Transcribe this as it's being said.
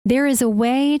there is a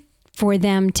way for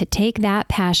them to take that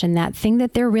passion, that thing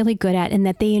that they're really good at and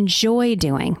that they enjoy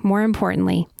doing, more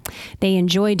importantly, they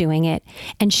enjoy doing it,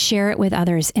 and share it with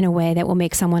others in a way that will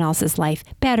make someone else's life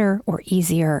better or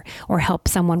easier or help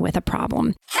someone with a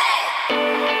problem.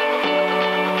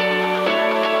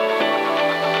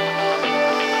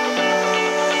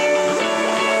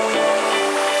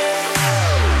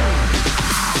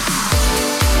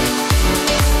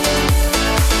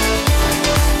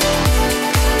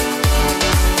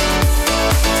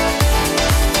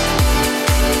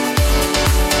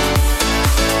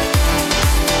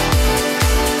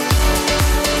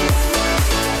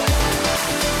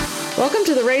 Welcome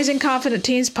to the Raising Confident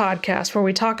Teens podcast, where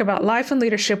we talk about life and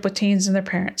leadership with teens and their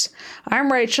parents.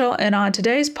 I'm Rachel, and on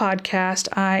today's podcast,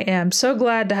 I am so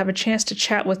glad to have a chance to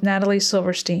chat with Natalie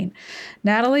Silverstein.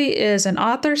 Natalie is an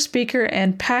author, speaker,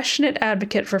 and passionate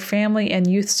advocate for family and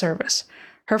youth service.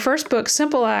 Her first book,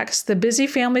 Simple Acts, The Busy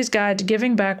Family's Guide to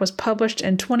Giving Back, was published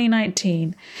in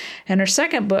 2019. And her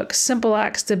second book, Simple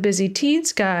Acts, The Busy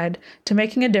Teen's Guide to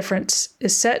Making a Difference,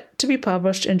 is set to be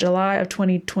published in July of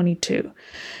 2022.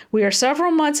 We are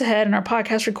several months ahead in our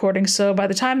podcast recording, so by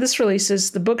the time this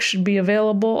releases, the book should be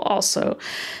available also.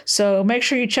 So make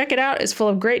sure you check it out. It's full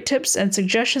of great tips and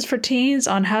suggestions for teens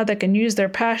on how they can use their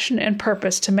passion and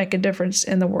purpose to make a difference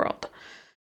in the world.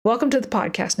 Welcome to the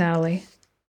podcast, Natalie.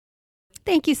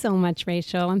 Thank you so much,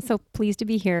 Rachel. I'm so pleased to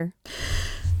be here.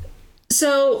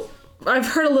 So I've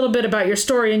heard a little bit about your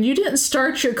story, and you didn't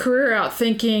start your career out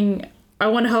thinking, I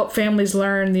want to help families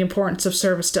learn the importance of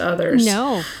service to others.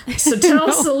 No. So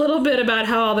tell us a little bit about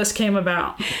how all this came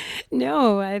about.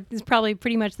 No, it's probably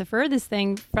pretty much the furthest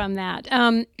thing from that.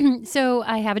 So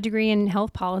I have a degree in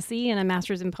health policy and a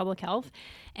master's in public health.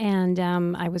 And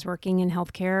I was working in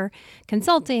healthcare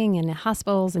consulting and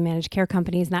hospitals and managed care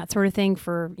companies and that sort of thing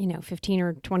for, 15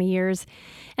 or 20 years.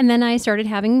 And then I started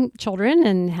having children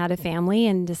and had a family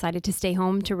and decided to stay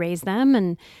home to raise them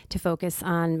and to focus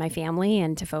on my family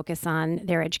and to focus on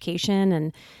their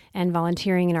education and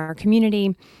volunteering in our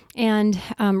community. And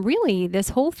really, this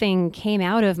whole thing came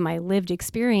out of my lived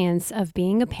experience of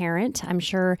being a parent. I'm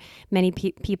sure many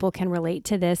people can relate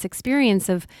to this experience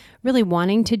of really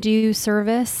wanting to do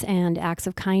service and acts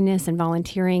of kindness and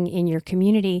volunteering in your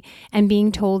community and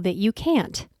being told that you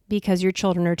can't because your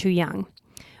children are too young.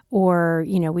 Or,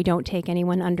 we don't take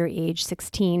anyone under age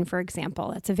 16, for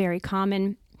example. That's a very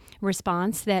common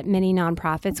response that many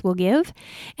nonprofits will give.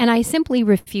 And I simply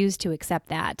refuse to accept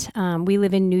that. We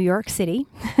live in New York City.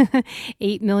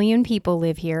 8 million people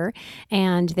live here,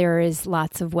 and there is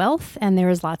lots of wealth and there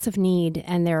is lots of need.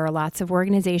 And there are lots of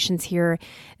organizations here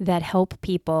that help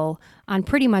people on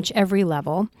pretty much every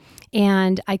level.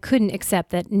 And I couldn't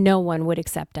accept that no one would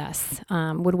accept us,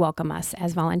 would welcome us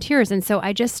as volunteers. And so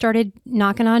I just started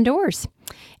knocking on doors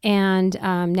and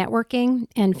networking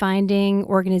and finding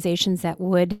organizations that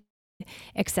would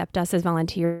accept us as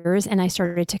volunteers. And I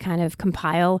started to kind of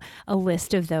compile a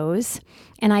list of those.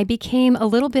 And I became a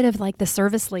little bit of like the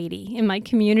service lady in my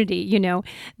community,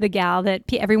 the gal that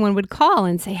everyone would call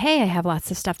and say, hey, I have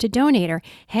lots of stuff to donate, or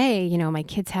hey, my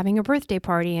kid's having a birthday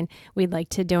party and we'd like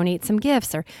to donate some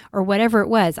gifts, or whatever it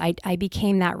was. I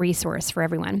became that resource for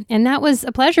everyone. And that was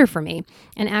a pleasure for me.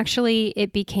 And actually,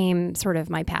 it became sort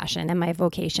of my passion and my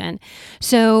vocation.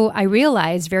 So I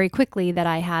realized very quickly that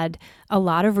I had a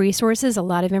lot of resources, a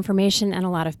lot of information, and a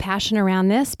lot of passion around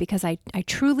this because I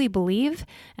truly believe,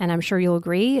 and I'm sure you'll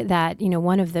agree, that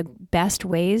one of the best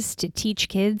ways to teach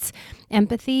kids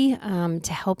empathy,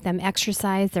 to help them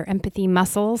exercise their empathy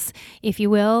muscles, if you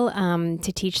will,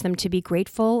 to teach them to be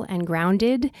grateful and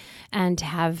grounded and to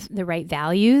have the right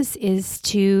values, is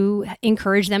to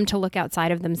encourage them to look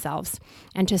outside of themselves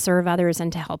and to serve others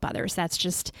and to help others. That's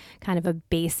just kind of a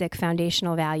basic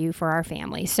foundational value for our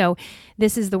family. So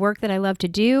this is the work that I love to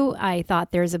do. I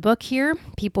thought there's a book here.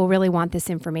 People really want this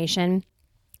information.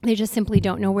 They just simply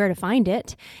don't know where to find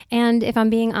it. And if I'm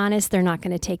being honest, they're not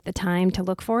going to take the time to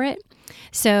look for it.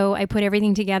 So I put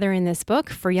everything together in this book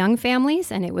for young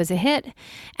families, and it was a hit.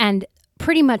 And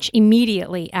pretty much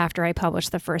immediately after I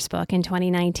published the first book in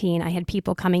 2019, I had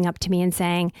people coming up to me and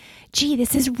saying, gee,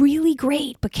 this is really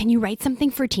great, but can you write something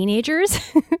for teenagers?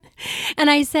 And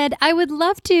I said, I would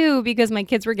love to, because my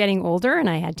kids were getting older and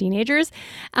I had teenagers.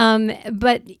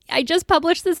 But I just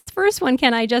published this first one.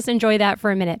 Can I just enjoy that for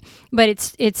a minute? But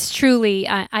it's truly,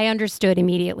 I understood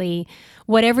immediately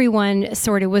what everyone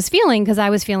sort of was feeling, because I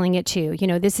was feeling it too. You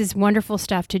know, this is wonderful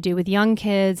stuff to do with young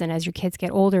kids, and as your kids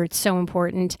get older, it's so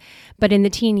important. But in the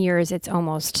teen years, it's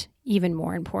almost even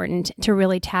more important, to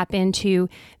really tap into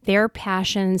their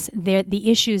passions, the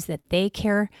issues that they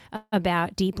care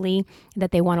about deeply,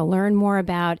 that they want to learn more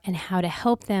about, and how to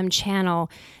help them channel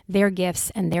their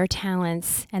gifts and their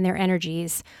talents and their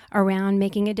energies around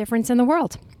making a difference in the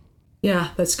world. Yeah,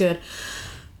 that's good.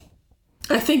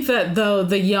 I think that, though,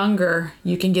 the younger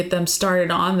you can get them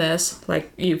started on this,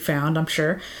 like you found, I'm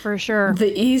sure. For sure.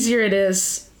 The easier it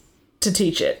is to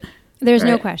teach it. There's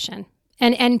no question.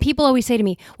 And people always say to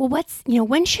me, well,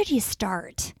 when should you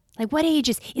start? Like, what age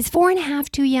is 4.5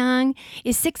 too young?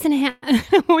 Is 6.5?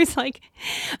 I'm always like,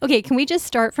 okay, can we just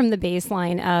start from the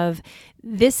baseline of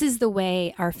this is the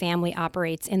way our family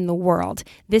operates in the world.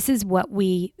 This is what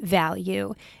we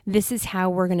value. This is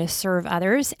how we're going to serve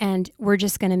others. And we're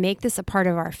just going to make this a part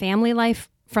of our family life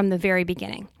from the very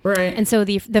beginning. Right. And so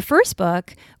the first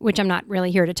book, which I'm not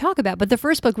really here to talk about, but the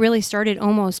first book really started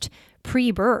almost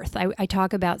pre-birth. I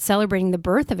talk about celebrating the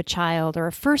birth of a child or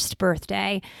a first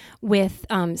birthday with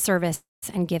service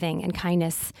and giving and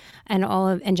kindness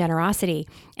and generosity.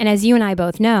 And as you and I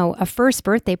both know, a first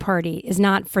birthday party is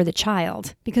not for the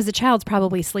child because the child's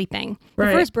probably sleeping. Right.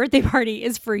 The first birthday party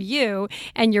is for you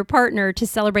and your partner to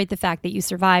celebrate the fact that you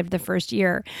survived the first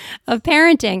year of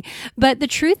parenting. But the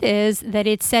truth is that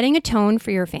it's setting a tone for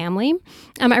your family.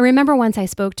 I remember once I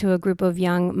spoke to a group of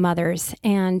young mothers,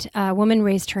 and a woman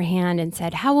raised her hand and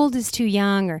said, "How old is too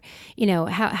young?" Or,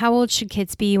 how old should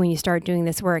kids be when you start doing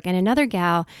this work? And another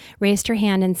gal raised her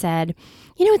hand and said,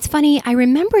 "It's funny, I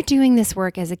remember doing this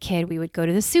work as a kid. We would go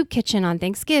to the soup kitchen on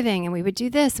Thanksgiving and we would do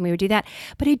this and we would do that.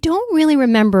 But I don't really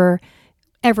remember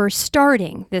ever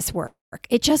starting this work.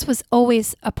 It just was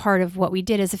always a part of what we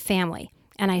did as a family."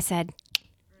 And I said,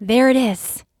 there it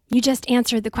is. You just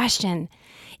answered the question.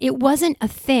 It wasn't a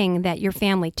thing that your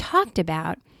family talked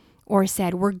about or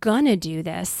said, we're gonna do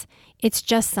this. It's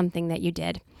just something that you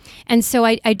did. And so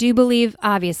I do believe,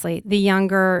 obviously, the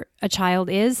younger a child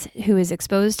is who is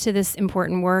exposed to this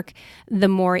important work, the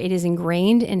more it is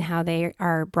ingrained in how they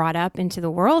are brought up into the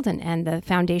world and the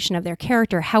foundation of their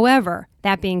character. However,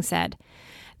 that being said,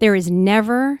 there is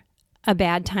never a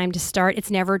bad time to start.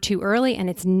 It's never too early and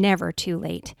it's never too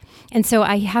late. And so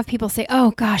I have people say,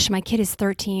 oh gosh, my kid is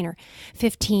 13 or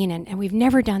 15 and we've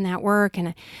never done that work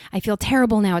and I feel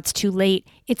terrible now. It's too late.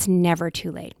 It's never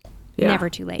too late. Yeah. Never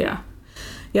too late. Yeah.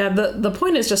 Yeah, the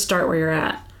point is just start where you're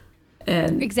at,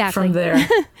 and exactly from there.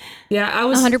 Yeah, I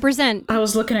was 100%. I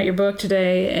was looking at your book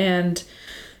today, and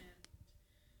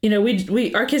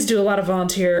we our kids do a lot of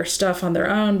volunteer stuff on their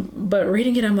own, but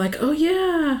reading it, I'm like, oh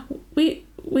yeah, we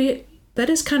that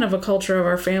is kind of a culture of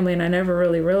our family, and I never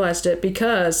really realized it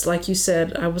because, like you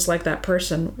said, I was like that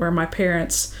person where my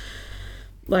parents,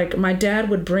 like my dad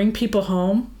would bring people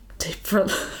home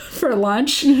for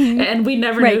lunch, and we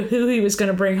never knew who he was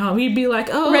going to bring home. He'd be like,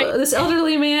 oh, this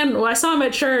elderly man, well, I saw him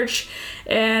at church,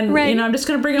 and I'm just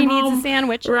going to bring him home. He needs a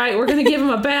sandwich. Right, we're going to give him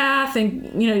a bath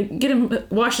and get him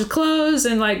wash his clothes,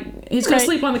 and like he's going to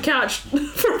sleep on the couch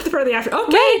for the afternoon.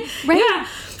 Okay, yeah.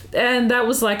 And that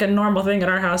was like a normal thing at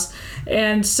our house,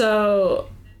 and so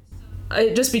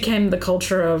it just became the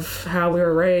culture of how we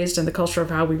were raised and the culture of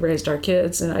how we raised our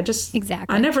kids. And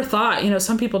I never thought,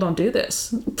 some people don't do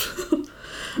this.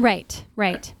 Right.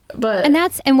 But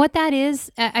and what that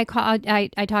is, I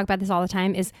talk about this all the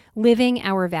time, is living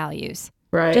our values.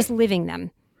 Right. Just living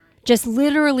them. Just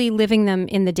literally living them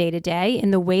in the day-to-day,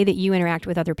 in the way that you interact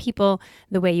with other people,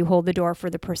 the way you hold the door for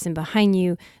the person behind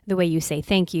you, the way you say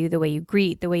thank you, the way you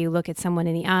greet, the way you look at someone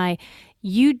in the eye.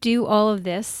 You do all of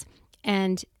this,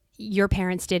 and your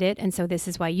parents did it, and so this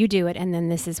is why you do it, and then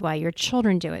this is why your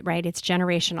children do it, right? It's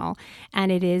generational,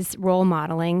 and it is role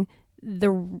modeling the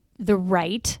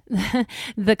right,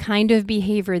 the kind of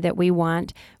behavior that we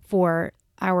want for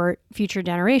our future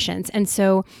generations. And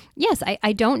so, yes,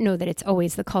 I don't know that it's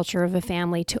always the culture of a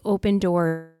family to open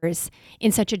doors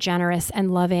in such a generous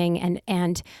and loving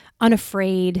and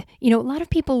unafraid. A lot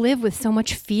of people live with so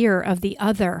much fear of the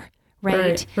other.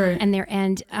 Right.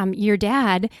 And your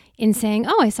dad, in saying,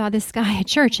 "Oh, I saw this guy at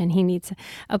church, and he needs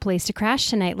a place to crash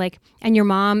tonight." Like, and your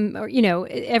mom, or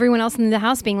everyone else in the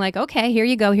house being like, "Okay, here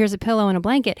you go. Here's a pillow and a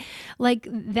blanket." Like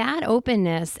that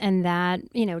openness and that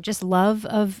just love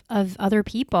of other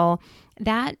people.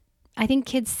 That I think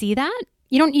kids see that.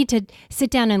 You don't need to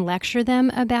sit down and lecture them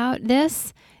about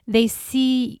this. They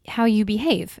see how you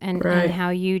behave and how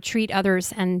you treat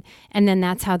others, and then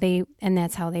that's how they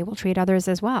will treat others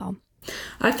as well.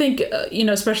 I think,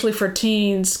 especially for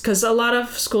teens, because a lot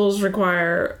of schools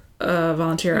require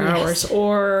volunteer hours,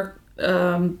 or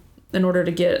in order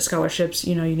to get scholarships,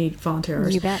 you need volunteer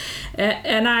hours. You bet.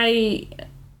 And I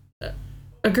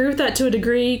agree with that to a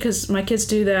degree, because my kids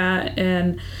do that.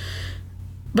 And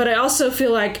But I also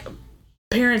feel like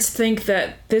parents think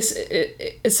that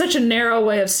it's such a narrow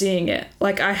way of seeing it.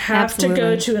 Like, I have to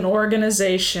go to an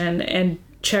organization and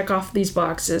check off these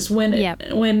boxes. When,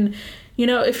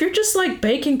 if you're just like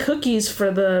baking cookies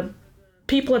for the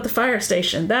people at the fire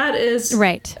station, that is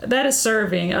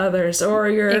serving others. Or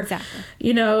you're,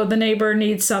 the neighbor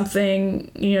needs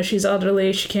something, she's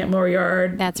elderly, she can't mow her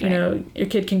yard. That's right. Your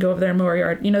kid can go over there and mow her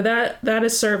yard. That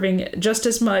is serving just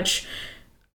as much.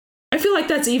 I feel like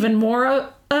that's even more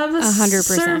of a 100%,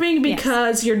 serving,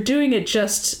 because you're doing it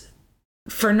just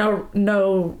for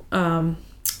no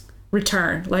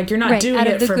return. Like, you're not doing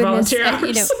it for volunteer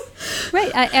hours. Right.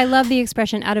 I love the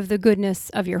expression, out of the goodness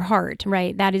of your heart,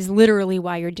 right? That is literally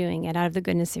why you're doing it, out of the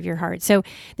goodness of your heart. So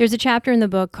there's a chapter in the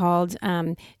book called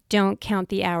Don't Count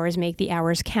the Hours, Make the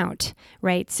Hours Count,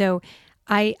 right? So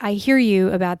I hear you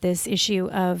about this issue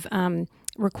of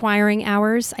requiring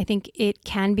hours. I think it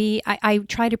can be, I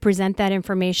try to present that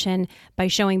information by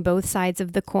showing both sides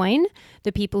of the coin.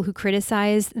 The people who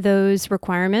criticize those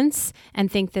requirements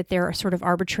and think that they're sort of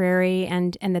arbitrary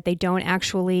and that they don't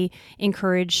actually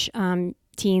encourage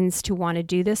teens to want to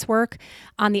do this work.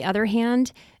 On the other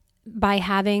hand, by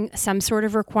having some sort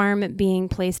of requirement being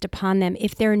placed upon them,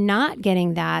 if they're not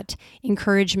getting that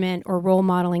encouragement or role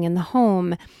modeling in the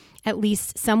home, at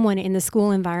least someone in the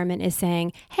school environment is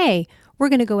saying, hey, we're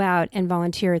going to go out and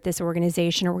volunteer at this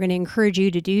organization, or we're going to encourage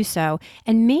you to do so.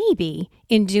 And maybe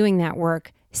in doing that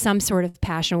work, some sort of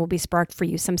passion will be sparked for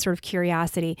you, some sort of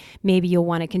curiosity. Maybe you'll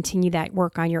want to continue that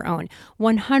work on your own.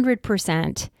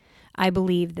 100%, I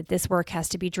believe that this work has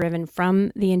to be driven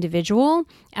from the individual,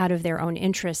 out of their own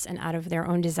interests and out of their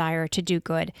own desire to do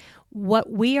good.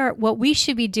 What we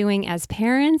should be doing as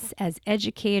parents, as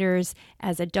educators,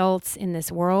 as adults in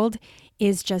this world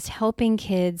is just helping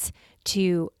kids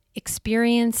to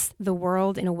experience the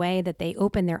world in a way that they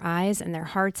open their eyes and their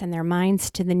hearts and their minds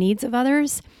to the needs of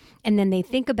others. And then they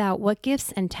think about what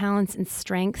gifts and talents and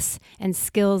strengths and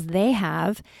skills they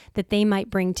have that they might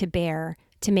bring to bear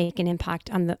to make an impact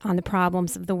on the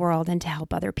problems of the world and to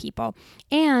help other people.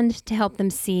 And to help them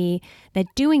see that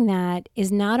doing that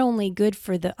is not only good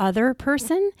for the other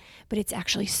person, but it's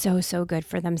actually so, so good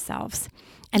for themselves.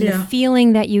 And the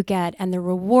feeling that you get and the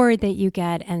reward that you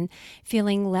get and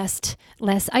feeling less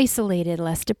isolated,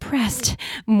 less depressed,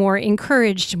 more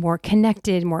encouraged, more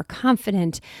connected, more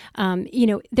confident.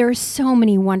 There are so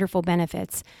many wonderful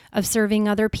benefits of serving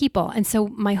other people. And so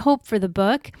my hope for the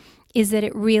book is that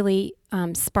it really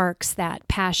sparks that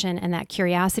passion and that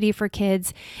curiosity for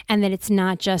kids, and that it's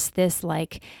not just this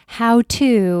like how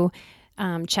to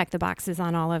check the boxes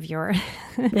on all of your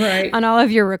on all of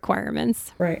your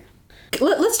requirements. Right.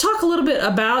 Let's talk a little bit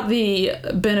about the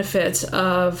benefits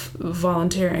of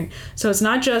volunteering. So it's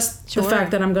not just the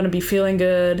fact that I'm going to be feeling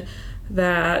good,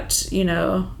 that,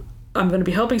 I'm going to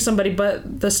be helping somebody,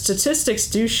 but the statistics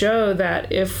do show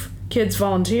that if kids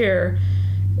volunteer,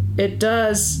 it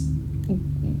does,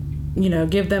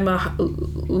 give them a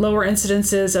lower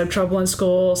incidences of trouble in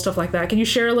school, stuff like that. Can you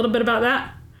share a little bit about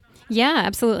that? Yeah,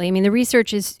 absolutely. I mean, the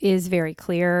research is very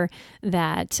clear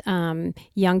that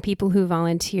young people who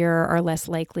volunteer are less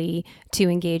likely to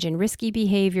engage in risky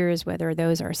behaviors, whether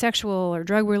those are sexual or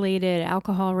drug-related,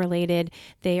 alcohol-related.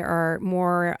 They are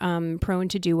more prone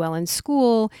to do well in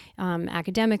school,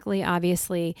 academically.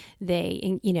 Obviously,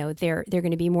 they're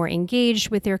going to be more engaged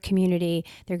with their community.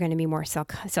 They're going to be more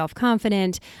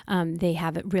self-confident. They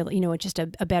have just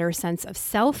a better sense of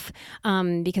self,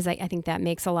 because I think that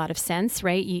makes a lot of sense,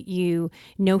 right? You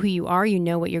know who you are, you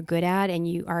know what you're good at, and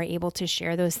you are able to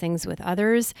share those things with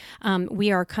others.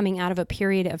 We are coming out of a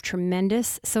period of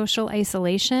tremendous social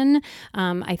isolation.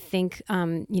 I think,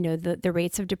 the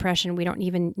rates of depression, we don't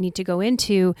even need to go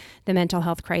into the mental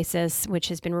health crisis, which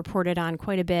has been reported on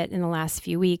quite a bit in the last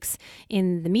few weeks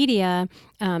in the media,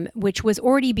 which was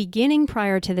already beginning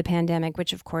prior to the pandemic,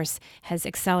 which of course has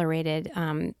accelerated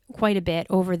quite a bit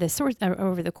over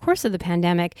the course of the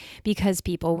pandemic, because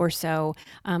people were so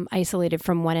isolated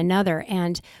from one another.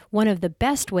 And one of the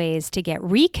best ways to get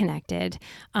reconnected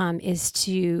is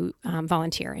to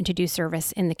volunteer and to do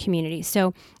service in the community.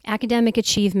 So academic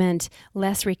achievement,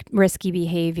 less risky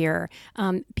behavior.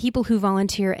 People who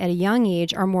volunteer at a young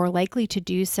age are more likely to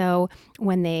do so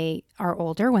when they are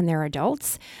older, when they're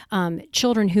adults.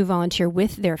 Children who volunteer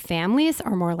with their families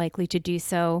are more likely to do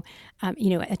so.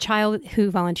 A child who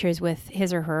volunteers with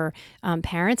his or her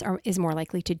parents is more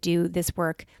likely to do this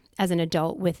work as an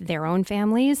adult with their own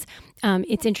families.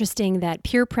 It's interesting that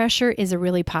peer pressure is a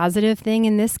really positive thing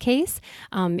in this case.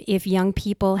 If young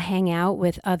people hang out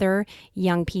with other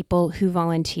young people who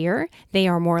volunteer, they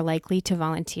are more likely to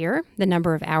volunteer. The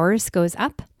number of hours goes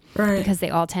up. Right. because they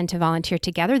all tend to volunteer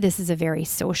together. This is a very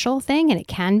social thing, and it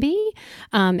can be.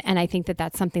 And I think that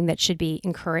that's something that should be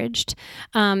encouraged.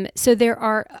 So there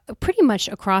are pretty much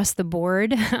across the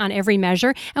board on every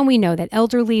measure. And we know that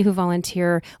elderly who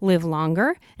volunteer live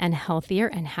longer and healthier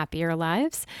and happier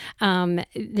lives.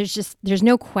 There's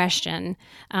no question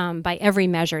by every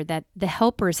measure that the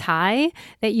helper's high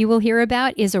that you will hear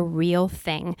about is a real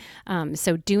thing.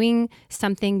 So doing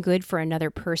something good for another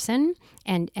person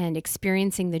and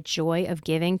experiencing the joy of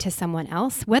giving to someone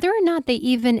else, whether or not they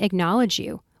even acknowledge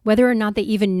you, whether or not they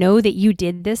even know that you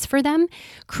did this for them,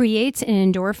 creates an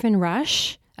endorphin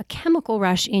rush, a chemical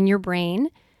rush in your brain,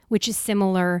 which is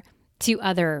similar to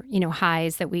other,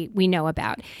 highs that we know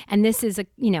about. And this is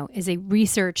a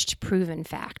researched, proven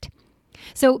fact.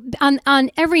 So on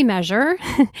every measure,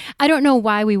 I don't know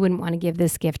why we wouldn't want to give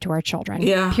this gift to our children.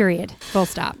 Yeah. Period. Full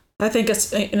stop. I think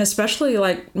and especially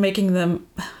like making them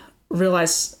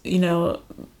realize,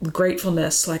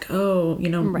 gratefulness, like, oh,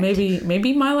 Right.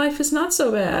 maybe my life is not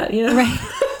so bad,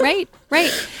 Right.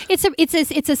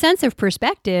 It's a sense of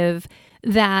perspective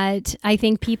that I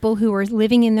think people who are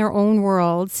living in their own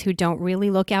worlds, who don't really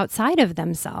look outside of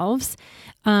themselves,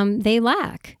 they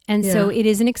lack. And so it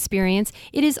is an experience.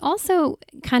 It is also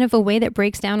kind of a way that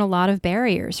breaks down a lot of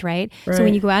barriers, right? So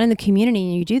when you go out in the community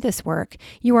and you do this work,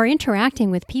 you are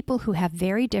interacting with people who have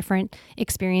very different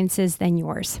experiences than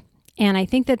yours. And I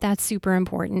think that that's super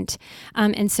important.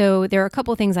 And so there are a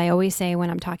couple of things I always say when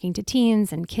I'm talking to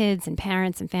teens and kids and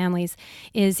parents and families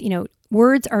is,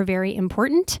 words are very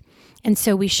important. And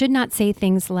so we should not say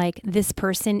things like, this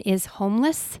person is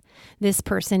homeless, this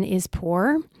person is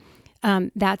poor.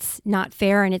 That's not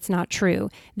fair and it's not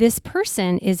true. This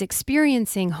person is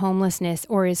experiencing homelessness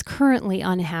or is currently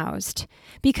unhoused,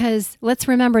 because let's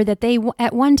remember that they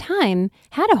at one time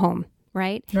had a home.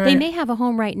 Right? They may have a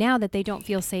home right now that they don't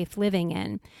feel safe living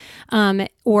in.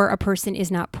 Or a person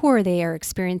is not poor. They are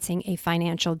experiencing a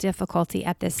financial difficulty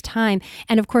at this time.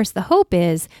 And of course, the hope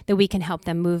is that we can help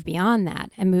them move beyond that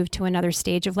and move to another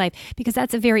stage of life, because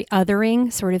that's a very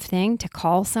othering sort of thing to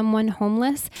call someone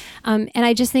homeless. And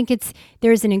I just think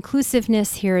there's an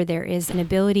inclusiveness here. There is an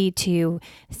ability to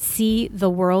see the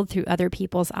world through other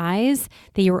people's eyes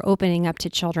that you are opening up to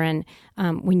children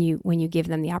when you give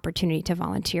them the opportunity to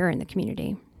volunteer in the community.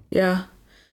 Yeah.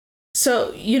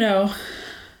 So,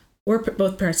 we're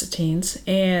both parents of teens,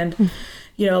 and,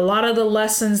 a lot of the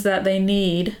lessons that they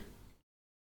need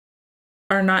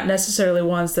are not necessarily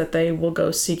ones that they will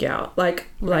go seek out.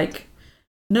 Like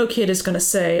no kid is going to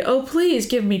say, oh, please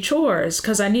give me chores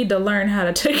because I need to learn how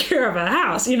to take care of a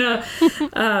house.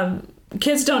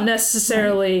 Kids don't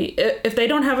necessarily, if they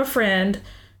don't have a friend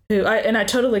who, I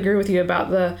totally agree with you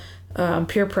about the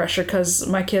peer pressure, because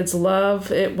my kids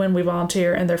love it when we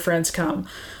volunteer and their friends come.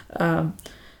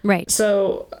 Right.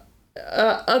 So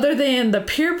other than the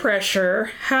peer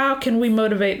pressure, how can we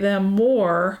motivate them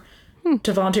more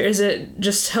to volunteer? Is it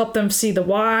just help them see the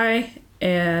why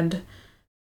and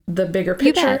the bigger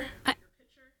picture? You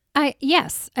bet.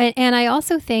 Yes. And I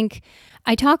also think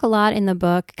I talk a lot in the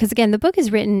book, because again, the book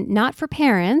is written not for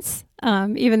parents,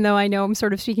 even though I know I'm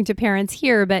sort of speaking to parents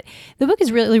here, but the book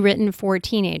is really written for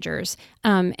teenagers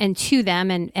and to them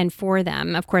and for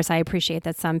them. Of course, I appreciate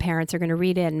that some parents are going to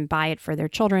read it and buy it for their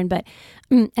children. But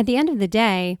at the end of the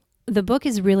day, the book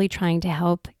is really trying to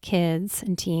help kids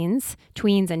and teens,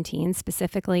 tweens and teens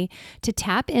specifically, to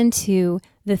tap into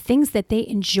the things that they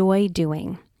enjoy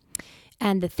doing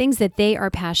and the things that they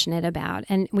are passionate about.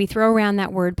 And we throw around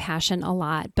that word passion a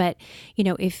lot, but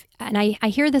I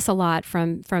hear this a lot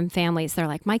from families. They're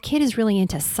like, my kid is really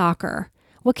into soccer.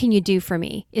 What can you do for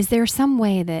me? Is there some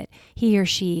way that he or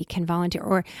she can volunteer?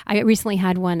 Or I recently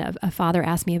had a father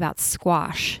ask me about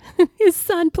squash. His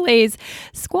son plays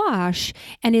squash.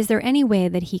 And is there any way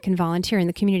that he can volunteer in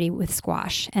the community with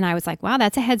squash? And I was like, wow,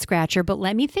 that's a head scratcher, but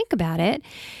let me think about it.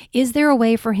 Is there a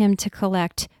way for him to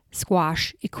collect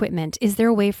squash equipment? Is there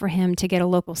a way for him to get a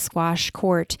local squash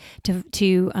court to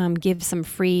give some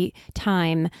free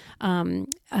time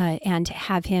and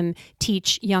have him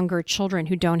teach younger children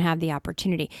who don't have the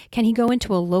opportunity? Can he go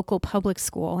into a local public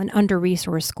school, an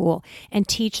under-resourced school, and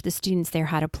teach the students there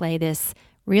how to play this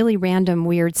really random,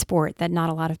 weird sport that not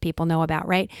a lot of people know about,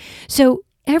 right? So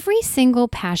every single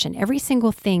passion, every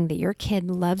single thing that your kid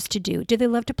loves to do. Do they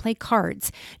love to play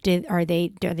cards? Are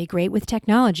they great with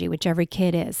technology, which every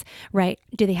kid is, right?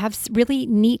 Do they have really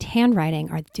neat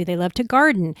handwriting? Do they love to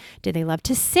garden? Do they love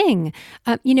to sing?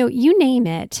 You name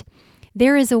it.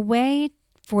 There is a way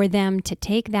for them to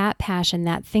take that passion,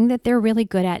 that thing that they're really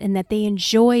good at and that they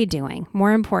enjoy doing,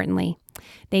 more importantly,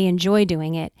 they enjoy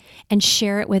doing it, and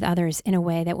share it with others in a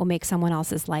way that will make someone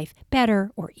else's life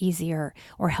better or easier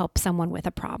or help someone with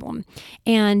a problem.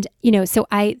 And,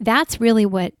 that's really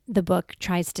what the book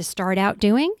tries to start out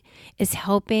doing, is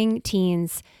helping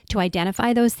teens to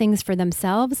identify those things for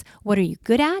themselves. What are you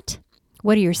good at?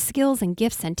 What are your skills and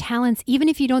gifts and talents? Even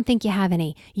if you don't think you have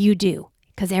any, you do,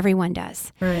 because everyone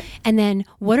does. Right. And then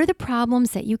what are the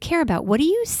problems that you care about? What do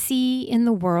you see in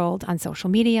the world, on social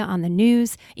media, on the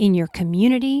news, in your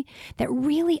community that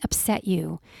really upset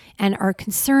you and are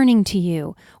concerning to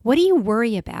you? What do you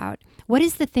worry about? What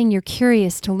is the thing you're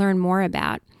curious to learn more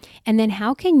about? And then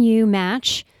how can you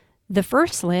match the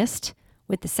first list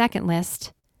with the second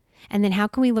list? And then how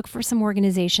can we look for some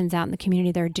organizations out in the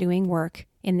community that are doing work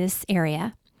in this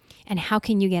area? And how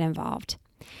can you get involved?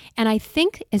 And I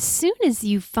think as soon as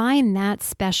you find that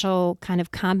special kind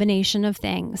of combination of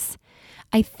things,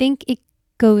 I think it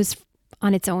goes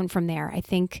on its own from there. I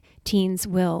think teens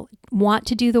will want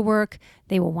to do the work.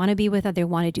 They will want to be with others. They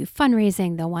want to do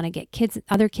fundraising. They'll want to get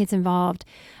other kids involved.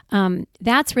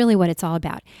 That's really what it's all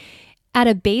about. At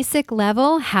a basic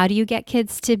level, how do you get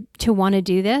kids to want to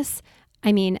do this?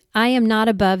 I mean, I am not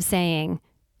above saying,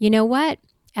 you know what?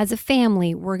 As a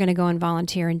family, we're going to go and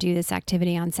volunteer and do this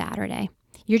activity on Saturday.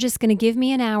 You're just going to give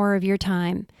me an hour of your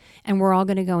time, and we're all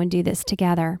going to go and do this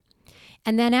together.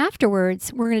 And then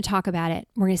afterwards, we're going to talk about it.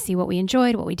 We're going to see what we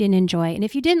enjoyed, what we didn't enjoy. And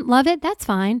if you didn't love it, that's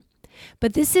fine.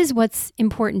 But this is what's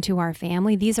important to our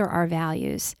family. These are our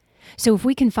values. So if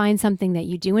we can find something that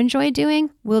you do enjoy doing,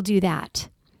 we'll do that.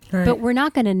 Right. But we're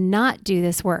not going to not do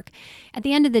this work. At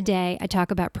the end of the day, I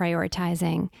talk about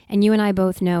prioritizing. And you and I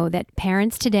both know that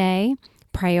parents today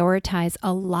prioritize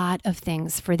a lot of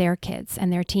things for their kids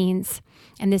and their teens.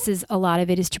 And a lot of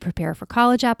it is to prepare for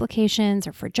college applications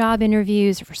or for job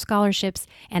interviews or for scholarships.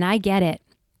 And I get it,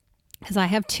 because I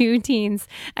have two teens.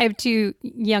 I have two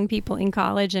young people in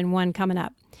college and one coming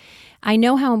up. I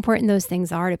know how important those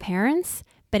things are to parents.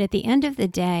 But at the end of the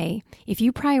day, if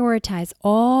you prioritize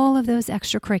all of those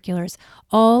extracurriculars,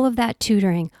 all of that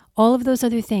tutoring, all of those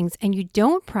other things, and you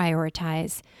don't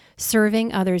prioritize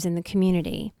serving others in the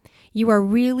community, you are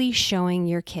really showing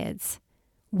your kids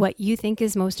what you think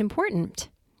is most important.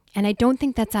 And I don't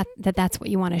think that's what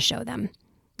you want to show them,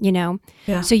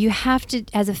 Yeah. So you have to,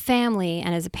 as a family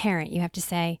and as a parent, you have to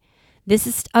say,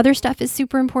 other stuff is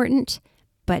super important,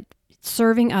 but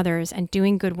serving others and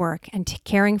doing good work and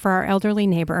caring for our elderly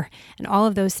neighbor and all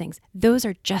of those things, those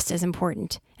are just as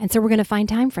important. And so we're going to find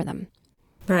time for them.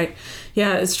 Right.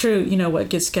 Yeah, it's true. What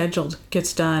gets scheduled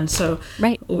gets done. So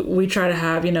right. We try to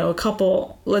have,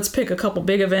 let's pick a couple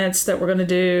big events that we're going to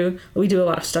do. We do a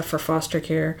lot of stuff for foster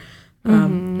care.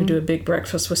 We do a big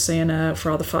breakfast with Santa for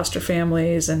all the foster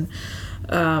families. And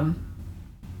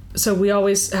so we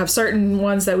always have certain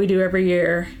ones that we do every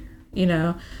year,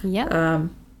 Yeah.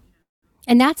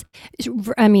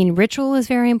 And ritual is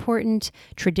very important.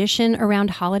 Tradition around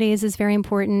holidays is very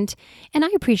important. And I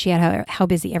appreciate how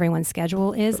busy everyone's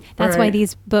schedule is. That's why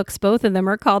these books, both of them,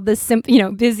 are called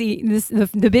the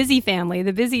busy family,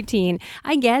 the busy teen.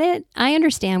 I get it. I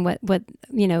understand what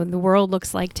the world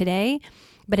looks like today.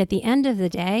 But at the end of the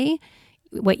day,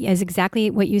 what is exactly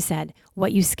what you said.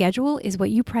 What you schedule is what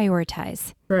you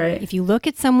prioritize. Right. If you look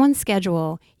at someone's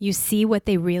schedule, you see what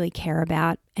they really care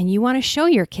about, and you want to show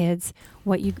your kids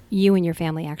what you and your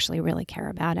family actually really care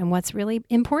about and what's really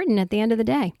important at the end of the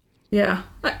day. Yeah.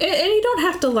 And you don't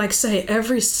have to say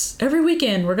every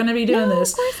weekend we're going to be doing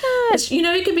this. Of course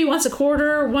not. It could be once a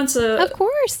quarter, once a... Of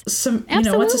course.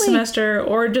 Absolutely. Once a semester,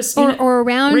 or just... Or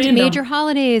around random major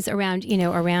holidays, around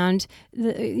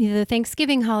the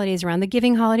Thanksgiving holidays, around the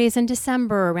giving holidays in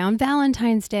December, around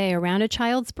Valentine's Day, around a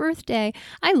child's birthday.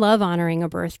 I love honoring a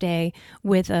birthday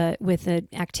with a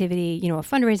activity, a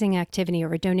fundraising activity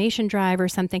or a donation drive or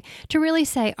something, to really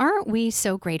say, aren't we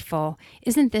so grateful?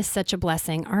 Isn't this such a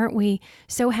blessing? Aren't we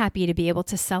so happy to be able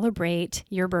to celebrate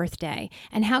your birthday?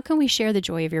 And how can we share the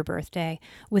joy of your birthday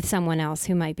with someone else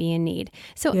who might be in need?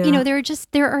 So, Yeah.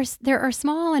 there are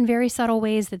small and very subtle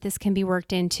ways that this can be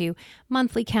worked into: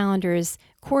 monthly calendars,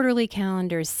 quarterly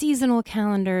calendars, seasonal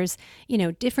calendars,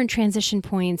 different transition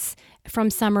points from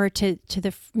summer to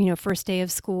the, first day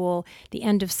of school, the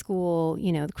end of school,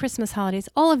 the Christmas holidays,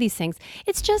 all of these things.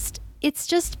 It's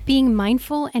just being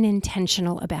mindful and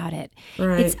intentional about it.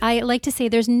 Right. I like to say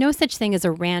there's no such thing as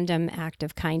a random act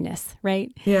of kindness,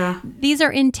 right? Yeah. These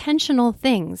are intentional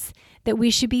things that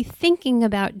we should be thinking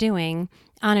about doing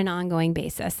on an ongoing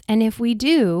basis. And if we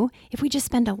just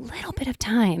spend a little bit of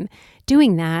time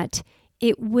doing that,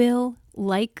 it will,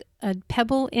 like a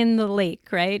pebble in the lake,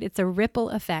 right? It's a ripple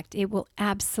effect. It will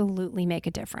absolutely make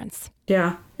a difference.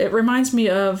 Yeah. It reminds me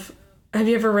of have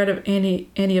you ever read of any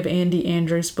of Andy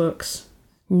Andrews' books?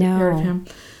 No. Heard of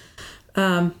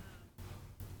him?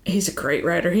 He's a great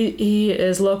writer. He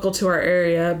is local to our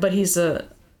area, but he's a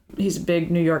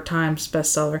big New York Times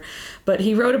bestseller. But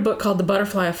he wrote a book called The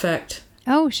Butterfly Effect.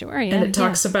 Oh, sure, yeah. And it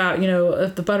talks about,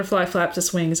 if the butterfly flaps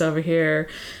its wings over here,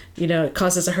 it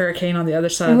causes a hurricane on the other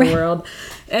side of the world.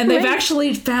 And they've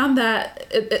actually found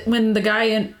that when the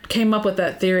guy came up with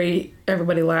that theory,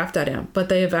 everybody laughed at him. But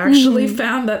they have actually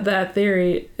found that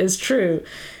theory is true.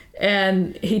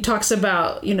 And he talks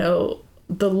about,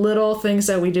 the little things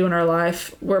that we do in our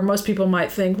life where most people might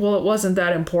think, well, it wasn't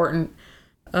that important.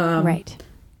 Right.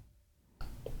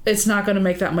 It's not going to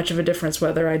make that much of a difference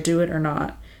whether I do it or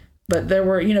not. But there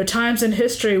were, times in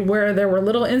history where there were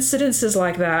little incidences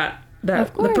like that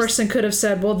the person could have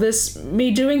said, well,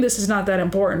 me doing this is not that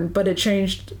important, but it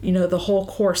changed, the whole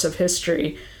course of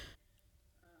history.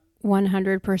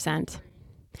 100%.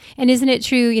 And isn't it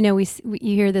true,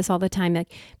 you hear this all the time,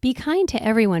 like, be kind to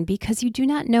everyone because you do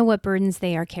not know what burdens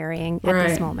they are carrying at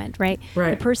this moment, right?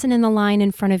 Right. The person in the line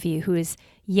in front of you who is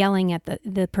yelling at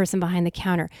the person behind the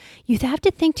counter, you have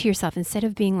to think to yourself, instead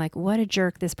of being like, what a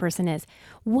jerk this person is,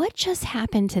 what just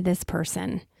happened to this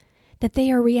person that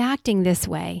they are reacting this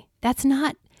way? That's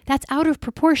out of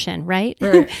proportion, right?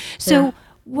 So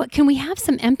what can we have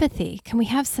some empathy? Can we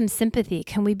have some sympathy?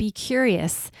 Can we be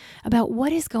curious about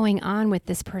what is going on with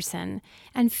this person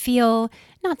and feel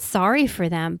not sorry for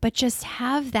them, but just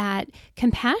have that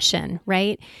compassion,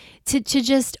 right? To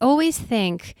just always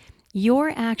think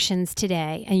your actions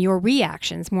today and your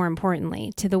reactions, more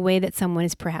importantly, to the way that someone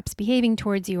is perhaps behaving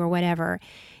towards you or whatever,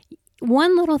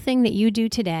 one little thing that you do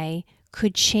today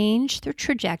could change the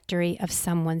trajectory of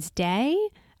someone's day,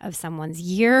 of someone's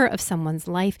year, of someone's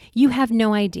life. You have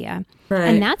no idea. Right.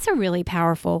 And that's a really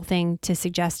powerful thing to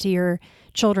suggest to your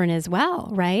children as well,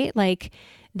 right? Like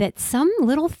that some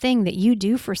little thing that you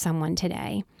do for someone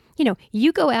today,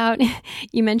 you go out,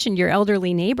 you mentioned your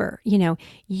elderly neighbor,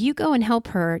 you go and help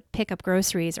her pick up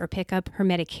groceries or pick up her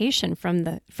medication from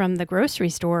the grocery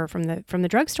store, from the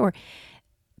drugstore.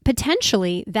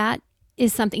 Potentially that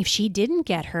is something, if she didn't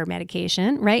get her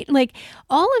medication, right? Like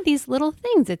all of these little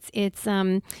things, it's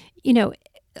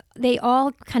they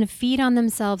all kind of feed on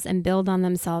themselves and build on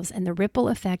themselves, and the ripple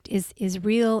effect is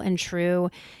real and true.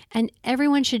 And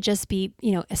everyone should just be,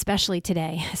 especially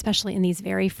today, especially in these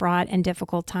very fraught and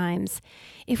difficult times,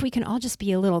 if we can all just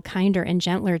be a little kinder and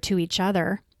gentler to each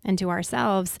other and to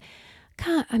ourselves.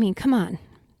 Come on.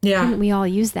 Yeah. Couldn't we all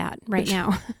use that right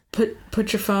now?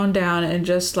 Put your phone down and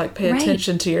just pay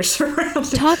attention to your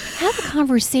surroundings. Have a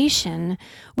conversation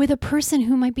with a person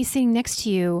who might be sitting next to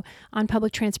you on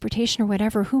public transportation or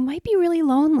whatever, who might be really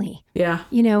lonely. Yeah.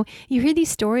 You hear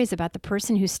these stories about the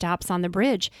person who stops on the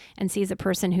bridge and sees a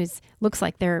person who looks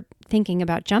like they're thinking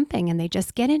about jumping, and they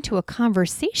just get into a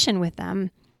conversation with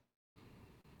them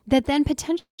that then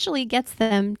potentially gets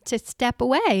them to step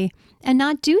away and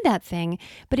not do that thing.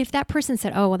 But if that person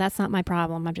said, oh, well, that's not my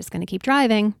problem, I'm just going to keep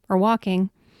driving or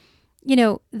walking,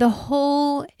 the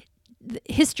whole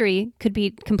history could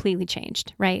be completely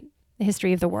changed, right? The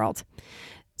history of the world.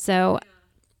 So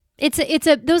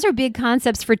those are big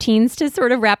concepts for teens to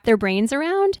sort of wrap their brains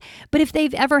around. But if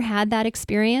they've ever had that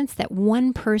experience, that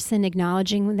one person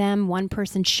acknowledging them, one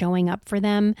person showing up for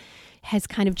them, has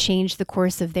kind of changed the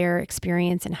course of their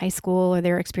experience in high school or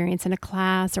their experience in a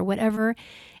class or whatever,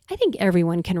 I think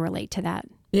everyone can relate to that.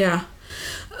 Yeah.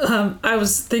 I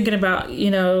was thinking about,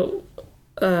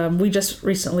 we just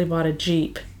recently bought a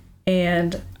Jeep,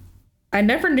 and I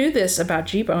never knew this about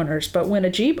Jeep owners, but when a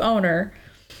Jeep owner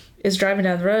is driving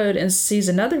down the road and sees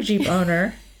another Jeep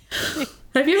owner,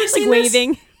 have you ever seen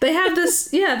waving? They have this,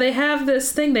 they have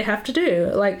this thing they have to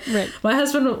do. My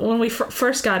husband, when we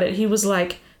first got it, he was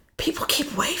like, people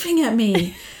keep waving at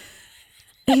me.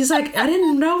 He's like, I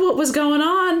didn't know what was going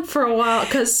on for a while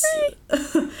because.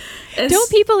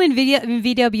 Don't people in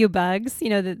VW bugs,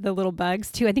 the little bugs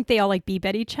too? I think they all beep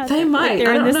at each other. They might.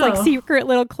 They're in this secret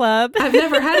little club. I've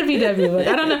never had a VW bug.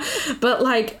 I don't know, but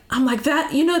I'm like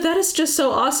that. That is just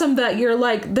so awesome that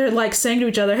they're saying to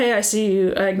each other, "Hey, I see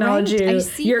you. I acknowledge you.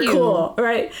 You're cool,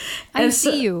 right?" I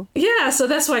see you. Yeah. So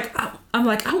that's I'm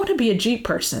like, I want to be a Jeep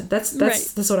person. That's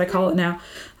what I call it now.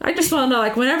 I just want to know,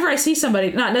 whenever I see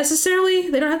somebody, not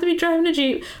necessarily, they don't have to be driving a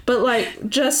Jeep, but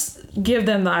just give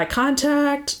them the eye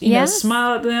contact,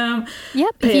 smile at them.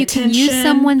 Yep. Pay if you attention. Can use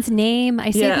someone's name.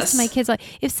 I say this to my kids,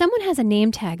 if someone has a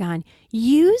name tag on,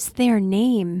 use their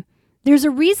name There's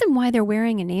a reason why they're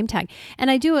wearing a name tag.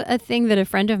 And I do a thing that a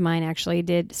friend of mine actually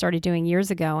started doing years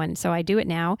ago. And so I do it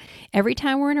now. Every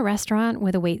time we're in a restaurant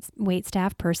with a wait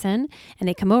staff person and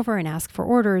they come over and ask for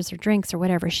orders or drinks or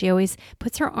whatever, she always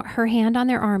puts her hand on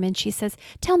their arm and she says,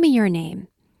 "Tell me your name."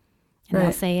 And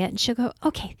they'll say it and she'll go,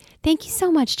 "Okay, thank you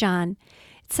so much, John.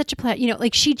 It's such a pleasure."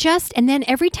 Like and then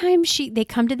every time they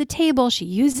come to the table, she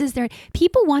uses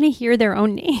people want to hear their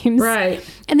own names. Right.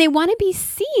 And they want to be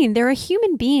seen. They're a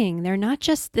human being. They're not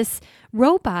just this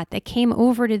robot that came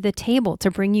over to the table to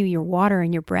bring you your water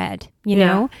and your bread, you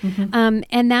know? Mm-hmm.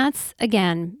 And that's,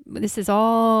 again, this is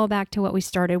all back to what we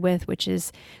started with, which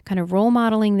is kind of role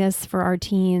modeling this for our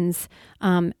teens.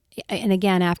 And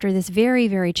again, after this very,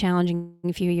 very challenging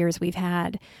few years we've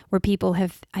had, where people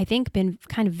have, I think, been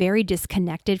kind of very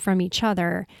disconnected from each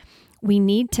other, we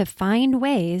need to find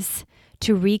ways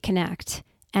to reconnect.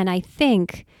 And I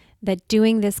think that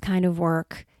doing this kind of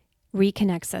work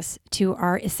reconnects us to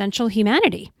our essential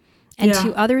humanity and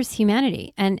to others'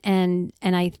 humanity. And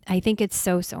I think it's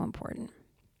so, so important.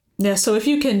 Yeah. So if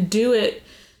you can do it,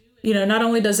 not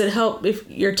only does it help if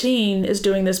your teen is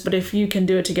doing this, but if you can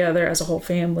do it together as a whole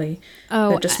family,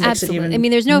 that just makes absolutely. it even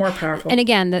there's more powerful. And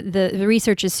again, the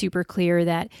research is super clear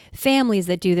that families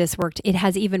that do this work, it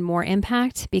has even more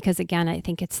impact because, again, I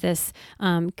think it's this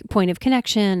point of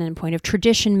connection and point of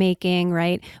tradition making,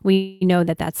 right? We know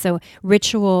that's so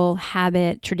ritual,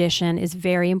 habit, tradition is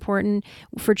very important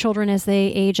for children as they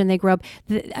age and they grow up.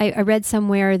 I read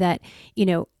somewhere that,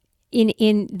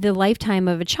 in the lifetime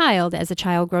of a child, as a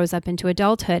child grows up into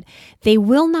adulthood, they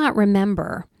will not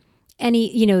remember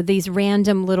any, these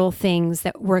random little things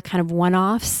that were kind of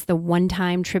one-offs, the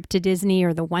one-time trip to Disney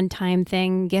or the one-time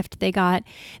gift they got.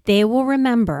 They will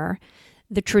remember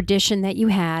the tradition that you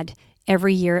had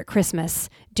every year at Christmas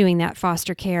doing that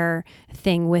foster care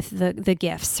thing with the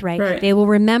gifts, right? They will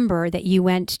remember that you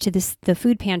went to the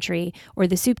food pantry or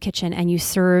the soup kitchen and you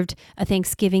served a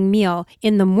Thanksgiving meal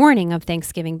in the morning of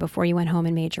Thanksgiving before you went home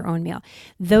and made your own meal.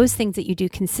 Those things that you do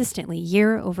consistently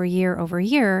year over year over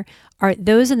year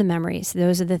those are the memories.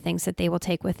 Those are the things that they will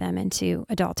take with them into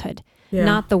adulthood,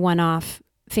 not the one-off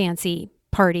fancy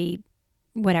party,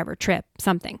 whatever, trip,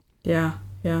 something. Yeah.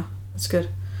 That's good.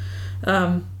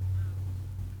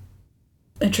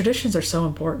 And traditions are so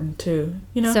important too,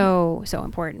 So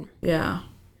important. Yeah.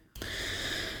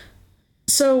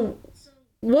 So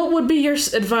what would be your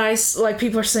advice? Like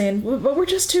people are saying, but we're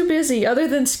just too busy other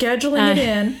than scheduling it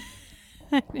in.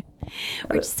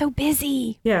 We're just so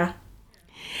busy. Yeah.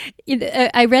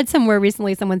 I read somewhere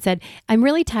recently, someone said, "I'm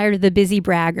really tired of the busy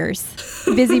braggers."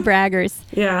 Busy braggers.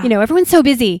 Yeah. Everyone's so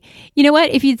busy. You know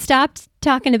what? If you'd stopped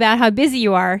talking about how busy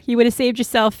you are, you would have saved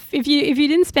yourself. If you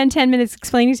didn't spend 10 minutes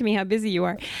explaining to me how busy you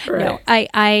are. Right. No,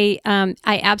 I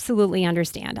absolutely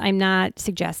understand. I'm not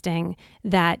suggesting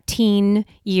that teen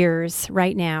years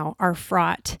right now are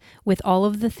fraught with all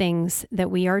of the things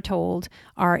that we are told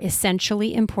are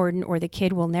essentially important, or the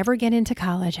kid will never get into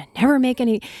college and never make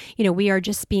any, we are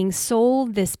just being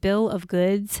sold this bill of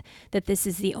goods that this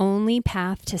is the only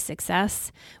path to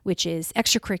success, which is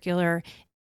extracurricular,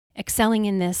 excelling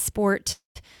in this sport,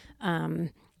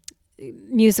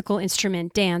 musical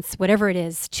instrument, dance, whatever it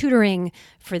is, tutoring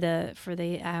for the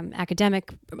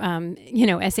academic,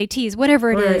 SATs,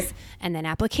 whatever it is, and then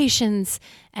applications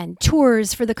and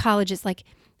tours for the colleges. Like,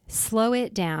 slow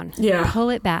it down, pull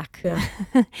it back. Yeah.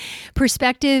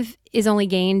 Perspective is only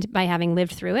gained by having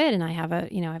lived through it. And I have a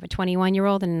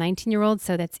 21-year-old and a 19-year-old.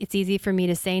 So it's easy for me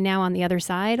to say now on the other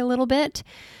side a little bit,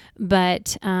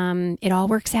 but it all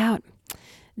works out.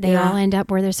 They all end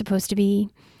up where they're supposed to be.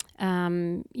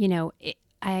 I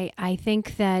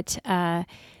think that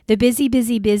the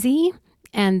busy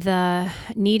and the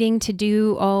needing to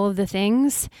do all of the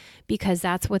things because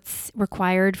that's what's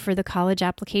required for the college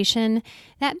application,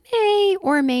 that may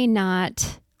or may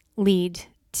not lead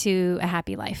to a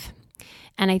happy life.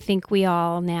 And I think we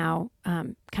all now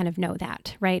kind of know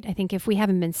that, right? I think if we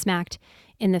haven't been smacked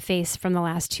in the face from the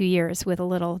last 2 years with a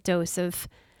little dose of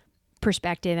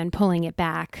perspective and pulling it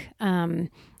back,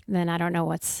 then I don't know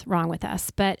what's wrong with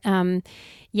us. But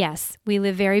yes, we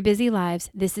live very busy lives.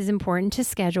 This is important to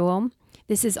schedule.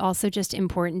 This is also just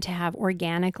important to have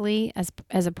organically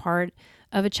as a part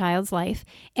of a child's life.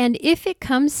 And if it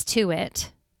comes to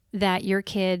it that your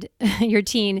kid, your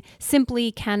teen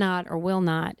simply cannot or will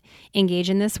not engage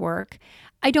in this work,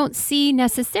 I don't see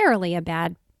necessarily a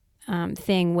bad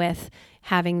thing with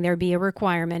having there be a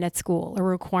requirement at school, a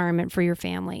requirement for your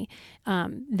family,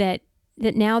 that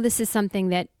now this is something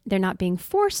that they're not being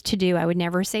forced to do. I would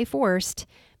never say forced,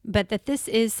 but that this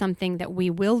is something that we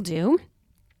will do.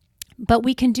 But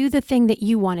we can do the thing that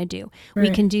you want to do. We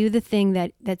Right. can do the thing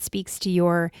that speaks to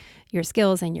your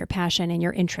skills and your passion and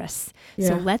your interests.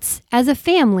 So Yeah. let's, as a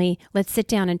family, let's sit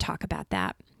down and talk about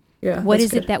that. Yeah. What that's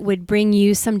is good. it that would bring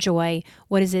you some joy?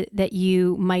 What is it that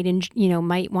you might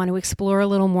might want to explore a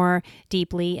little more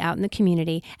deeply out in the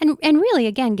community? And really,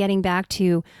 again, getting back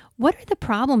to what are the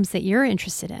problems that you're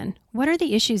interested in? What are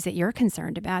the issues that you're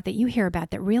concerned about, that you hear about,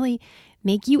 that really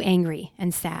make you angry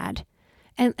and sad?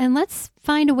 And let's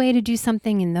find a way to do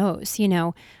something in those,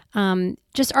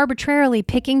 just arbitrarily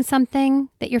picking something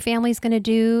that your family's going to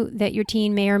do that your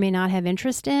teen may or may not have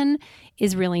interest in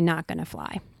is really not going to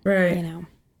fly. Right.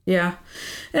 Yeah.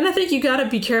 And I think you got to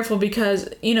be careful because,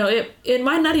 it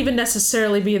might not even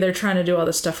necessarily be they're trying to do all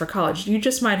this stuff for college. You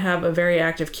just might have a very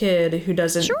active kid who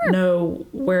doesn't know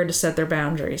where to set their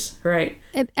boundaries, right?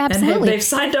 Absolutely. And they've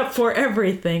signed up for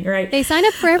everything, right? They sign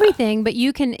up for everything, but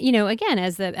you can, again,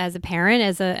 as a parent,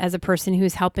 as a person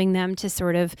who's helping them to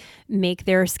sort of make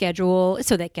their schedule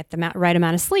so they get the right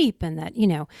amount of sleep, and that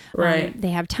Right.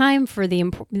 they have time for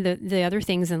the other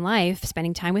things in life,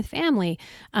 spending time with family,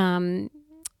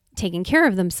 taking care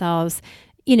of themselves.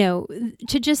 To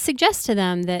just suggest to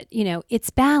them that it's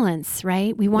balance,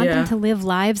 right? We want them to live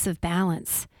lives of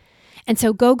balance, and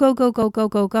so go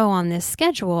on this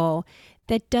schedule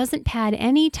that doesn't pad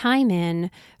any time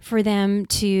in for them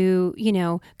to,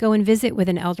 go and visit with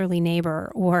an elderly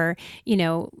neighbor, or,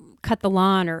 cut the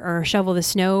lawn, or shovel the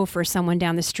snow for someone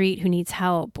down the street who needs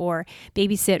help, or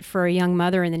babysit for a young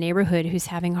mother in the neighborhood who's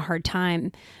having a hard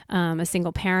time, a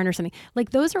single parent or something.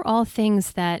 Like, those are all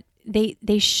things that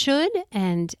they should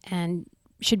and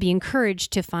should be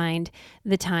encouraged to find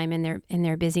the time in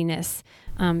their busyness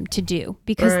to do,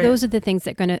 because those are the things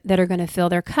that are gonna fill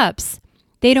their cups.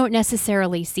 They don't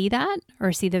necessarily see that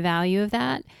or see the value of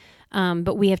that,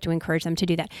 but we have to encourage them to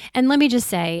do that. And let me just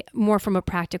say, more from a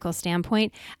practical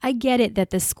standpoint, I get it that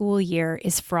the school year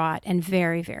is fraught and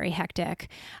very, very hectic.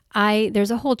 There's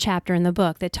a whole chapter in the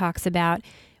book that talks about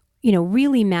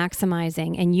really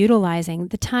maximizing and utilizing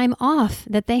the time off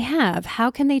that they have.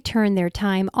 How can they turn their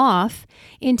time off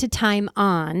into time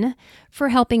on for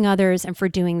helping others and for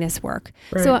doing this work?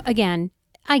 Right. So again,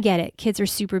 I get it. Kids are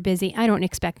super busy. I don't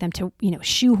expect them to,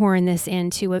 shoehorn this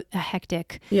into a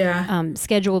hectic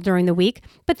schedule during the week.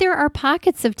 But there are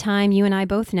pockets of time, you and I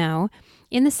both know,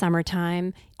 in the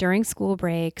summertime, during school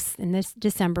breaks, in this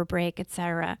December break,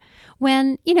 etc.,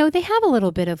 when, they have a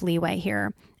little bit of leeway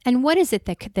here. And what is it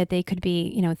that they could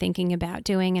be, thinking about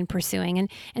doing and pursuing?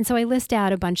 And so I list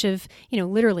out a bunch of,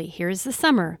 literally, here's the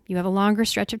summer. You have a longer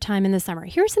stretch of time in the summer.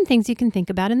 Here are some things you can think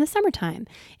about in the summertime: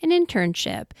 an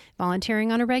internship,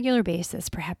 volunteering on a regular basis,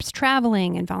 perhaps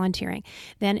traveling and volunteering.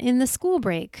 Then in the school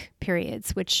break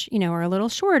periods, which, are a little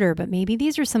shorter, but maybe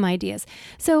these are some ideas.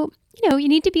 So, you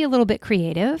need to be a little bit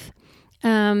creative.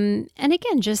 And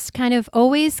again, just kind of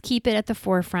always keep it at the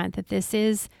forefront that this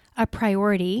is a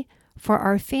priority for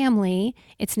our family.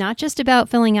 It's not just about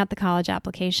filling out the college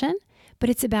application,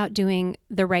 but it's about doing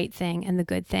the right thing and the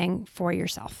good thing for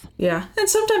yourself. Yeah. And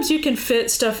sometimes you can fit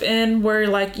stuff in where,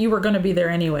 like, you were going to be there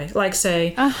anyway. Like,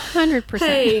 say, 100%.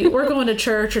 Hey, we're going to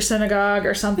church or synagogue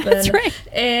or something. That's right.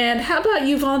 And how about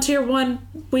you volunteer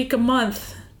 1 week a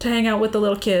month to hang out with the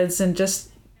little kids and just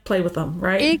play with them,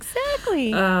 right?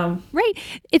 Exactly. Right.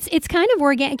 It's kind of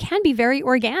organic. It can be very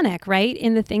organic, right,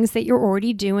 in the things that you're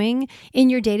already doing in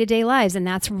your day-to-day lives. And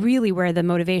that's really where the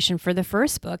motivation for the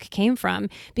first book came from.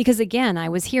 Because again, I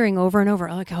was hearing over and over,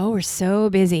 like, oh, we're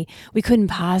so busy, we couldn't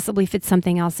possibly fit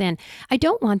something else in. I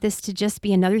don't want this to just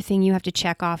be another thing you have to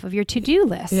check off of your to-do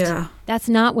list. Yeah. That's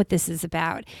not what this is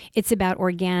about. It's about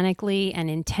organically and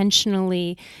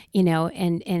intentionally,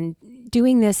 and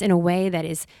doing this in a way that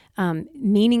is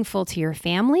meaningful to your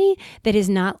family, that is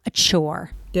not a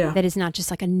chore. Yeah. That is not just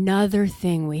like another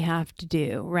thing we have to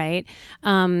do, right?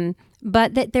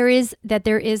 But that there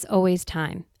is always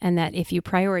time, and that if you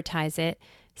prioritize it,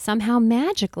 somehow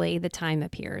magically the time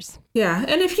appears. Yeah.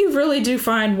 And if you really do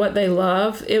find what they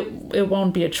love, it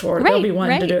won't be a chore. Right, They'll be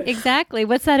wanting to do it. Exactly.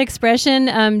 What's that expression?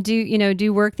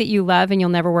 Do work that you love and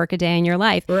you'll never work a day in your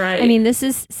life. Right. I mean, this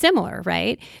is similar,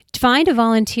 right? Find a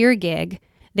volunteer gig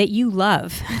that you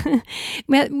love.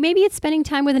 Maybe it's spending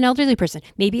time with an elderly person.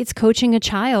 Maybe it's coaching a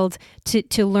child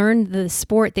to learn the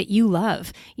sport that you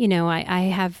love.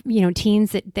 I have,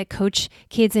 teens that coach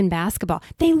kids in basketball.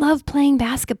 They love playing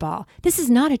basketball. This is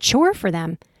not a chore for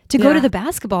them to go to the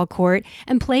basketball court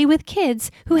and play with kids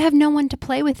who have no one to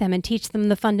play with them and teach them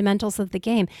the fundamentals of the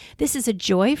game. This is a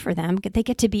joy for them. They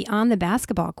get to be on the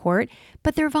basketball court,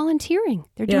 but they're volunteering.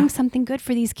 They're doing something good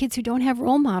for these kids who don't have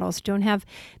role models, who don't have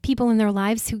people in their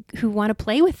lives who want to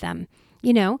play with them.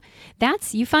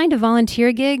 That's, you find a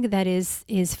volunteer gig that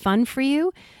is fun for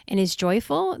you and is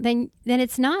joyful, then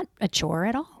it's not a chore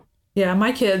at all. Yeah,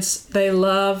 my kids, they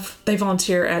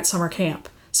volunteer at summer camp.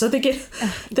 So they get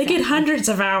hundreds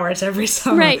of hours every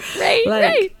summer.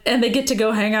 Right. And they get to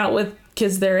go hang out with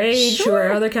kids their age who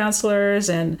are other counselors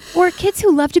or kids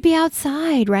who love to be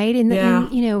outside, right?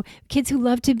 And kids who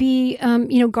love to be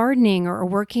gardening or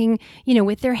working,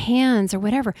 with their hands or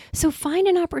whatever. So find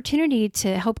an opportunity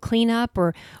to help clean up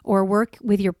or work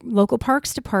with your local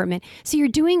parks department. So you're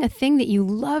doing a thing that you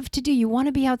love to do. You want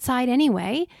to be outside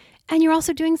anyway. And you're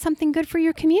also doing something good for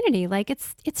your community. Like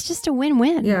it's just a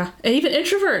win-win. Yeah. And even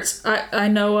introverts. I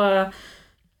know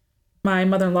my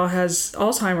mother-in-law has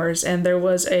Alzheimer's, and there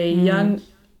was a young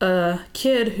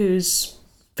kid whose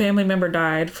family member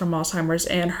died from Alzheimer's,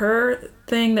 and her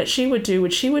thing that she would do,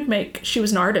 she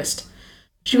was an artist.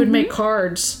 She would make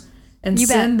cards and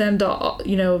send them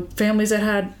to, families that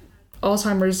had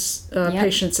Alzheimer's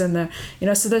patients in there,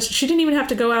 so that she didn't even have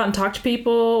to go out and talk to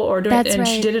people or do it, and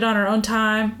she did it on her own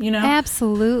time,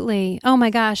 Absolutely. Oh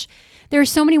my gosh. There are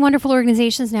so many wonderful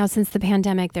organizations now since the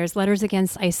pandemic. There's Letters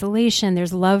Against Isolation.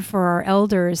 There's Love for Our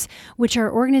Elders, which are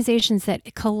organizations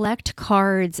that collect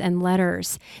cards and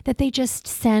letters that they just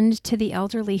send to the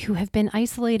elderly who have been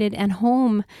isolated and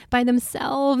home by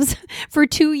themselves for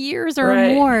 2 years or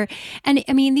more. And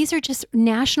I mean, these are just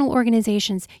national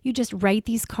organizations. You just write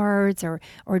these cards or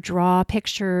draw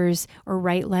pictures or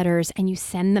write letters, and you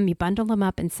send them, you bundle them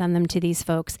up and send them to these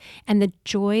folks. And the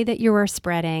joy that you are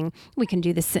spreading, we can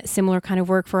do this similar kind of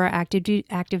work for our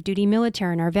active duty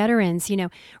military and our veterans,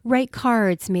 write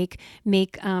cards, make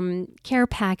care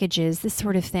packages, this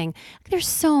sort of thing. There's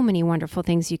so many wonderful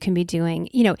things you can be doing.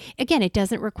 Again, it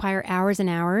doesn't require hours and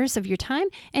hours of your time,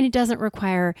 and it doesn't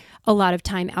require a lot of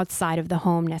time outside of the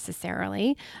home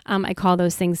necessarily. I call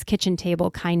those things kitchen table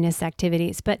kindness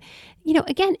activities. But,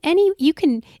 again,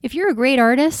 if you're a great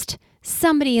artist,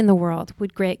 somebody in the world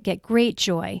would get great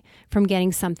joy from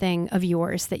getting something of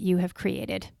yours that you have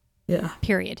created. Yeah.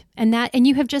 Period. And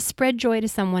you have just spread joy to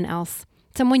someone else,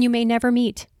 someone you may never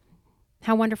meet.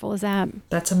 How wonderful is that?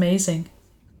 That's amazing.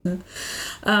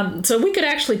 So we could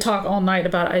actually talk all night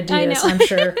about ideas, I'm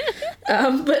sure.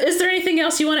 But is there anything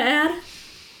else you want to add?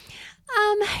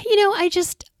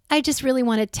 I just really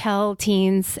want to tell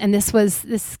teens, and this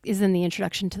is in the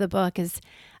introduction to the book, is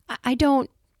I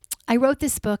wrote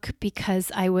this book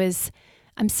because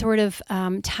I'm sort of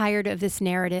tired of this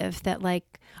narrative that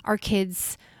like our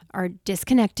kids are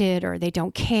disconnected or they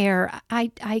don't care. I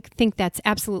think that's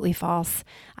absolutely false.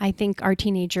 I think our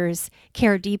teenagers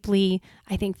care deeply.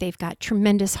 I think they've got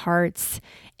tremendous hearts.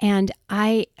 And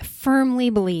I firmly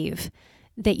believe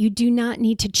that you do not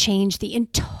need to change the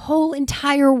whole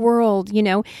entire world.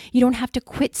 You don't have to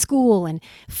quit school and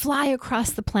fly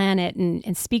across the planet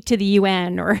and speak to the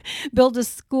UN or build a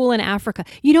school in Africa.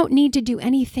 You don't need to do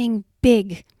anything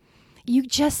big. You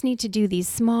just need to do these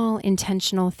small,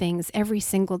 intentional things every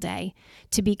single day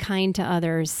to be kind to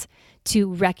others,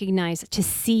 to recognize, to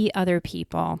see other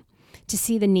people, to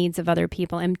see the needs of other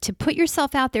people, and to put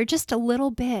yourself out there just a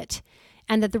little bit.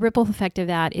 And that the ripple effect of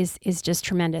that is just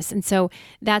tremendous. And so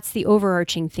that's the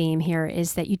overarching theme here,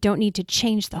 is that you don't need to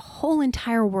change the whole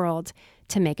entire world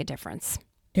to make a difference.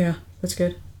 Yeah, that's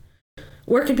good.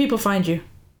 Where can people find you?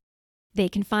 They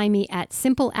can find me at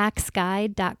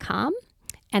simpleactsguide.com.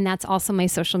 And that's also my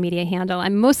social media handle.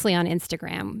 I'm mostly on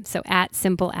Instagram, so at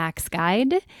Simple Acts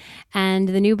Guide. And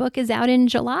the new book is out in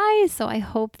July, so I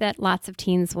hope that lots of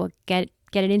teens will get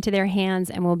it into their hands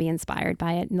and will be inspired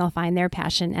by it, and they'll find their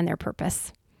passion and their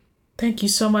purpose. Thank you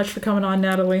so much for coming on,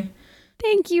 Natalie.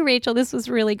 Thank you, Rachel. This was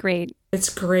really great. It's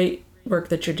great work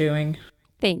that you're doing.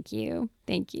 Thank you.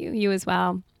 Thank you. You as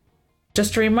well.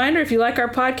 Just a reminder, if you like our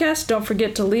podcast, don't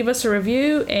forget to leave us a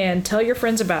review and tell your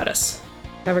friends about us.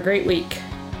 Have a great week.